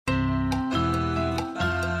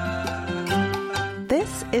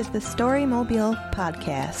is the Storymobile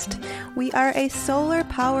Podcast. We are a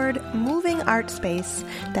solar-powered moving art space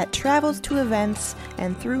that travels to events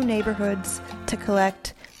and through neighborhoods to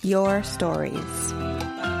collect your stories.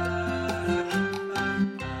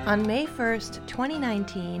 On May 1st,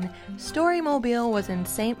 2019, Storymobile was in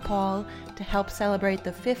St. Paul to help celebrate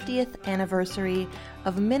the 50th anniversary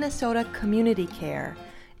of Minnesota Community Care,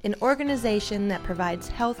 an organization that provides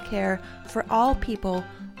health care for all people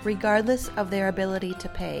regardless of their ability to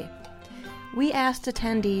pay. We asked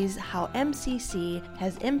attendees how MCC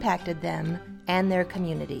has impacted them and their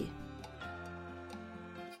community.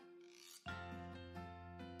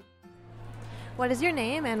 What is your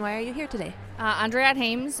name and why are you here today? Andrea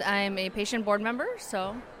Hames. I'm a patient board member,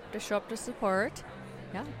 so just show up to support.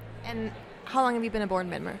 Yeah. And how long have you been a board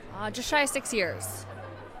member? Just shy of 6 years.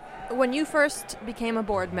 When you first became a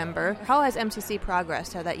board member, how has MCC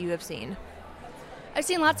progressed that you have seen? I've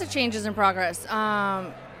seen lots of changes in progress.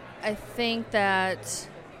 I think that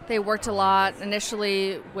they worked a lot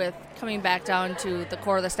initially with coming back down to the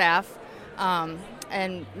core of the staff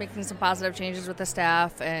and making some positive changes with the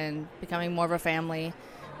staff and becoming more of a family.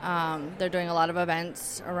 They're doing a lot of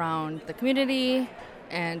events around the community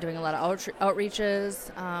and doing a lot of outreaches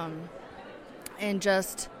and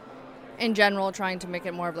just in general trying to make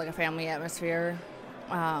it more of like a family atmosphere.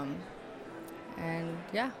 And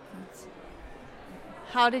yeah.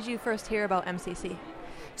 How did you first hear about MCC?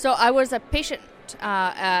 So I was a patient.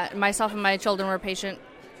 Myself and my children were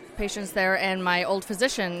patients there, and my old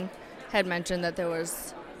physician had mentioned that there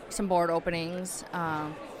was some board openings.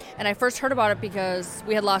 And I first heard about it because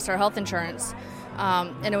we had lost our health insurance.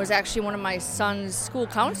 And it was actually one of my son's school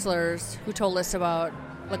counselors who told us about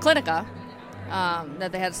La Clinica,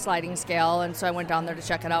 that they had a sliding scale. And so I went down there to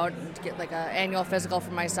check it out and to get like an annual physical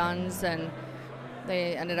for my sons. And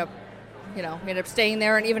they ended up staying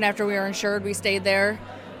there. And even after we were insured, we stayed there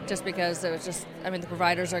just because it was just, the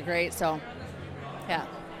providers are great. So, yeah.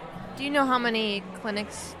 Do you know how many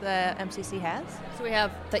clinics the MCC has? So we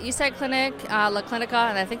have the Eastside Clinic, La Clinica,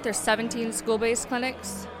 and I think there's 17 school-based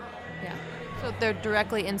clinics. Yeah. So they're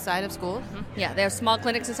directly inside of schools? Mm-hmm. Yeah, they have small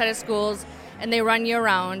clinics inside of schools, and they run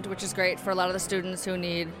year-round, which is great for a lot of the students who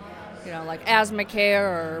need, like asthma care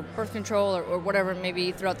or birth control or whatever it may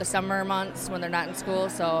be throughout the summer months when they're not in school.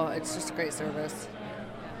 So it's just a great service.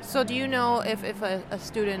 So do you know if a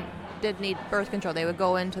student did need birth control, they would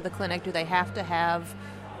go into the clinic? Do they have to have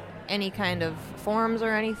any kind of forms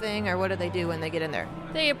or anything, or what do they do when they get in there?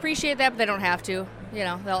 They appreciate that, but they don't have to.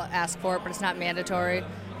 They'll ask for it, but it's not mandatory.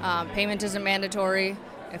 Payment isn't mandatory.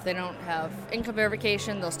 If they don't have income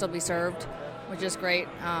verification, they'll still be served, which is great.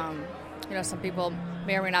 Some people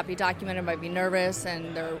may or may not be documented, might be nervous,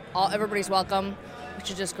 and everybody's welcome, which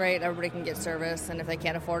is just great. Everybody can get service, and if they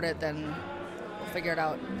can't afford it, then we'll figure it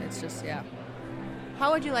out. It's just, yeah.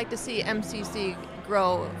 How would you like to see MCC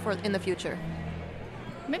grow in the future?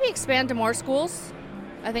 Maybe expand to more schools.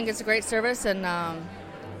 I think it's a great service, and a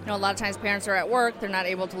lot of times parents are at work, they're not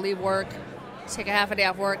able to leave work, take a half a day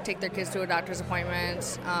off work, take their kids to a doctor's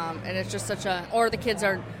appointment, and it's just or the kids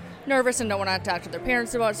are nervous and don't want to talk to their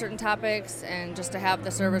parents about certain topics, and just to have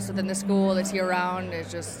the service within the school that's year-round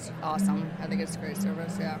is just awesome. I think it's a great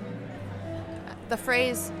service, yeah. The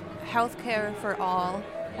phrase, healthcare for all,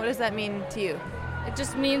 what does that mean to you? It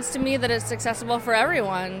just means to me that it's accessible for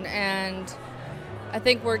everyone, and I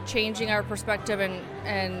think we're changing our perspective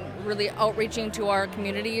and really outreaching to our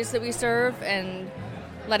communities that we serve and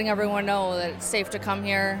letting everyone know that it's safe to come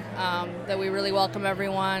here, that we really welcome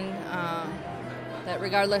everyone, that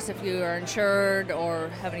regardless if you are insured or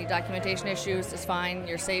have any documentation issues, it's fine,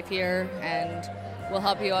 you're safe here, and we'll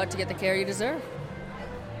help you out to get the care you deserve.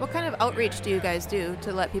 What kind of outreach do you guys do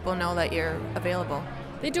to let people know that you're available?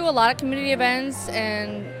 They do a lot of community events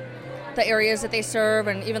and the areas that they serve,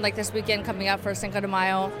 and even like this weekend coming up for Cinco de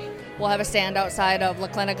Mayo, we'll have a stand outside of La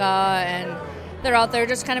Clinica, and they're out there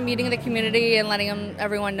just kind of meeting the community and letting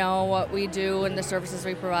everyone know what we do and the services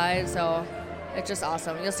we provide. So it's just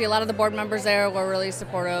awesome. You'll see a lot of the board members there. We're really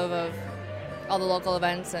supportive of all the local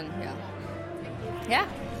events, and yeah.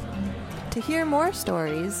 To hear more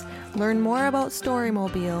stories, learn more about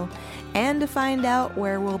Storymobile, and to find out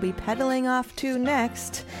where we'll be pedaling off to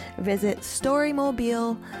next, visit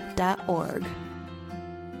storymobile.org.